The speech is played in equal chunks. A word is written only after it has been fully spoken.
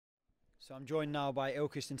So I'm joined now by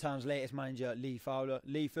Ilkeston Town's latest manager, Lee Fowler.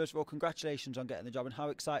 Lee, first of all, congratulations on getting the job, and how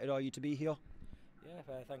excited are you to be here?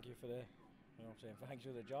 Yeah, thank you for the, saying thank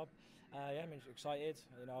you for the job. Yeah, I'm excited.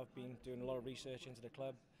 I've been doing a lot of research into the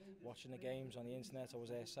club, watching the games on the internet. I was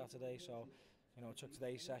there Saturday, so took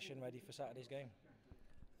today's session ready for Saturday's game.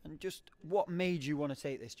 And just what made you want to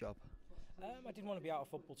take this job? I didn't want to be out of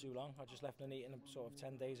football too long. I just left Nuneaton sort of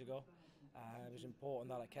 10 days ago. It was important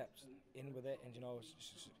that I kept in with it, and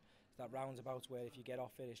it's that roundabout where if you get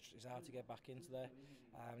off it, it's hard to get back into there.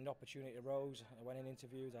 An opportunity arose. I went and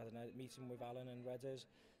interviewed. I had a meeting with Alan and Redders,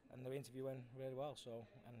 and the interview went really well.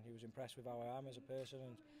 And he was impressed with how I am as a person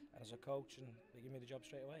and as a coach, and they gave me the job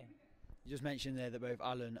straight away. You just mentioned there that both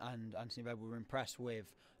Alan and Anthony Webb were impressed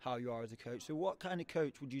with how you are as a coach. So what kind of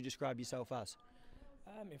coach would you describe yourself as?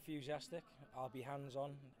 Enthusiastic. I'll be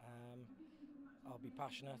hands-on. I'll be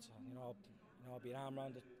passionate. I'll be an arm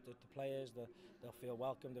around the players. They'll feel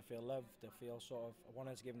welcome. They'll feel loved. They'll feel I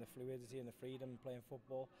wanted to give them the fluidity and the freedom playing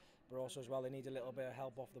football, but also as well they need a little bit of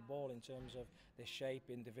help off the ball in terms of their shape,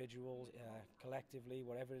 individuals, collectively,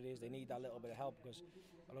 whatever it is. They need that little bit of help because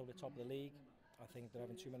although they're top of the league, I think they're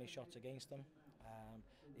having too many shots against them.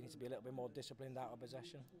 They need to be a little bit more disciplined out of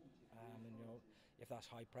possession. If that's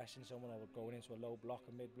high pressing someone or going into a low block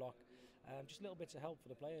or mid block, just little bits of help for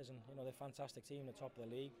the players. And they're a fantastic team, the top of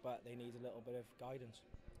the league, but they need a little bit of guidance.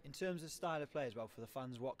 In terms of style of play as well for the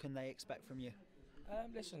fans, what can they expect from you?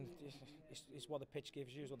 Listen, it's what the pitch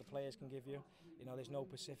gives you, it's what the players can give you. There's no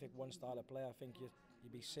specific one style of play. I think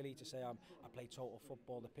you'd be silly to say I play total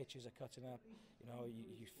football. The pitches are cutting up.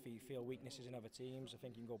 You feel weaknesses in other teams. I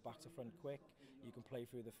think you can go back to front quick. You can play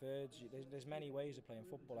through the thirds. There's many ways of playing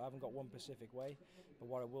football. I haven't got one specific way, but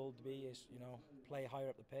what I will be is play higher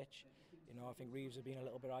up the pitch. I think Reeves has been a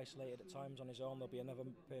little bit isolated at times on his own. There'll be another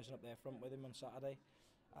person up there front with him on Saturday.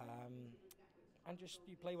 And just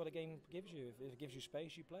you play what the game gives you. If it gives you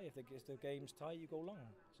space, you play. If the game's tight, you go long.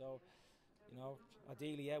 So,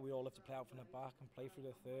 ideally, yeah, we all have to play out from the back and play through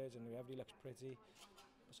the thirds, and everybody looks pretty.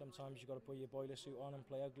 But sometimes you've got to put your boiler suit on and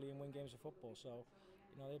play ugly and win games of football. So,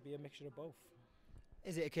 there'll be a mixture of both.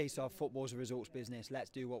 Is it a case of football's a results business, let's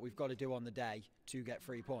do what we've got to do on the day to get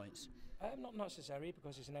 3 points? Not necessarily,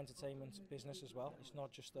 because it's an entertainment business as well. It's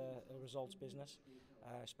not just a results business,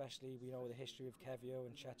 especially we know the history of Kevio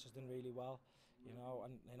and Chet's has done really well.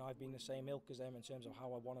 And I've been the same ilk as them in terms of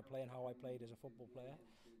how I want to play and how I played as a football player.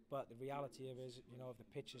 But the reality of it is, if the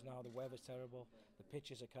pitches now, the weather's terrible, the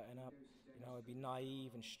pitches are cutting up, it'd be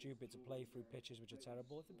naive and stupid to play through pitches which are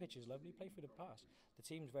terrible. If the pitch is lovely, play through the pass. The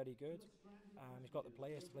team's very good. He's got the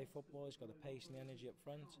players to play football. He's got the pace and the energy up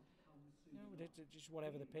front. Just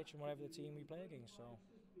whatever the pitch and whatever the team we play against. So,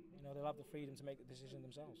 they'll have the freedom to make the decision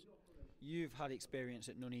themselves. You've had experience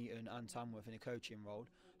at Nuneaton and Tamworth in a coaching role.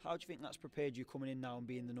 How do you think that's prepared you coming in now and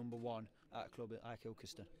being the number one at a club like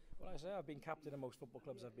Ilkeston? Well, I say I've been captain of most football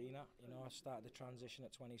clubs I've been at. I started the transition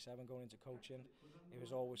at 27, going into coaching. It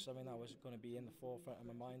was always something that was going to be in the forefront of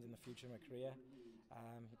my mind in the future of my career.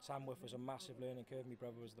 Tamworth was a massive learning curve. My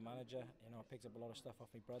brother was the manager. I picked up a lot of stuff off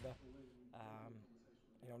my brother.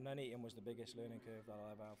 Nuneaton was the biggest learning curve that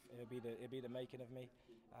I'll ever have. It'd be the making of me.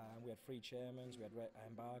 We had 3 chairmans, we had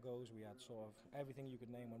embargoes, we had sort of everything you could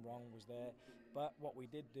name went wrong was there. But what we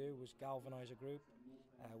did do was galvanise a group.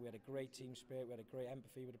 We had a great team spirit, we had a great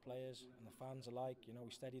empathy with the players and the fans alike.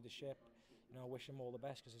 We steadied the ship. I wish him all the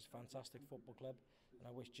best because it's a fantastic football club, and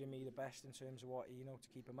I wish Jimmy the best in terms of what to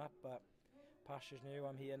keep him up. But pastures new,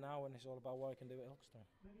 I'm here now, and it's all about what I can do at Ilkeston.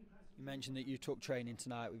 You mentioned that you took training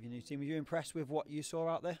tonight with your new team. Were you impressed with what you saw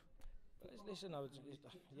out there? Listen, I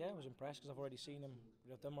was impressed because I've already seen them.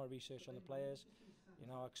 I've done my research on the players.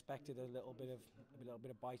 I expected a little bit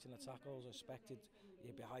of bite in the tackles. I expected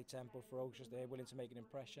you'd be high tempo, ferocious. They're willing to make an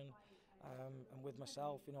impression. And with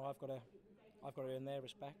myself, I've got to earn their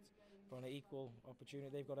respect. For an equal opportunity,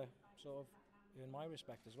 they've got to sort of earn my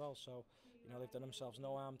respect as well. So, they've done themselves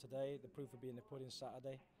no harm today. The proof will be in the pudding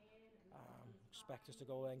Saturday. Expect us to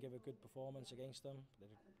go there and give a good performance against them. They're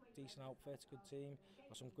a decent outfit, good team.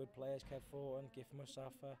 Got some good players, Kev Thornton, Gif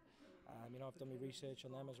Mustafa. I've done my research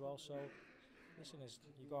on them as well. So, listen,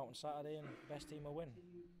 you go out on Saturday and the best team will win.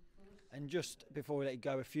 And just before we let you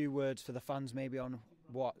go, a few words for the fans maybe on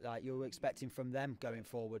what you're expecting from them going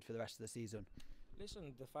forward for the rest of the season. Listen,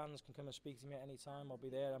 the fans can come and speak to me at any time. I'll be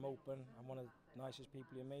there, I'm open. I'm one of the nicest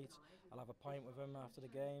people you meet. I'll have a pint with them after the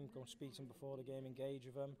game, go and speak to them before the game, engage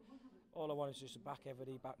with them. All I want is just to back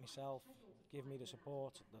everybody, back myself, give me the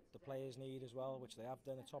support that the players need as well, which they have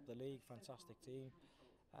done at the top of the league, fantastic team.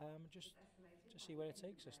 Just see where it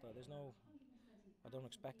takes us. I don't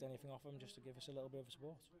expect anything off them, just to give us a little bit of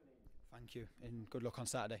support. Thank you, and good luck on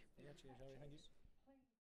Saturday. Yeah, cheers, Harry, thank you.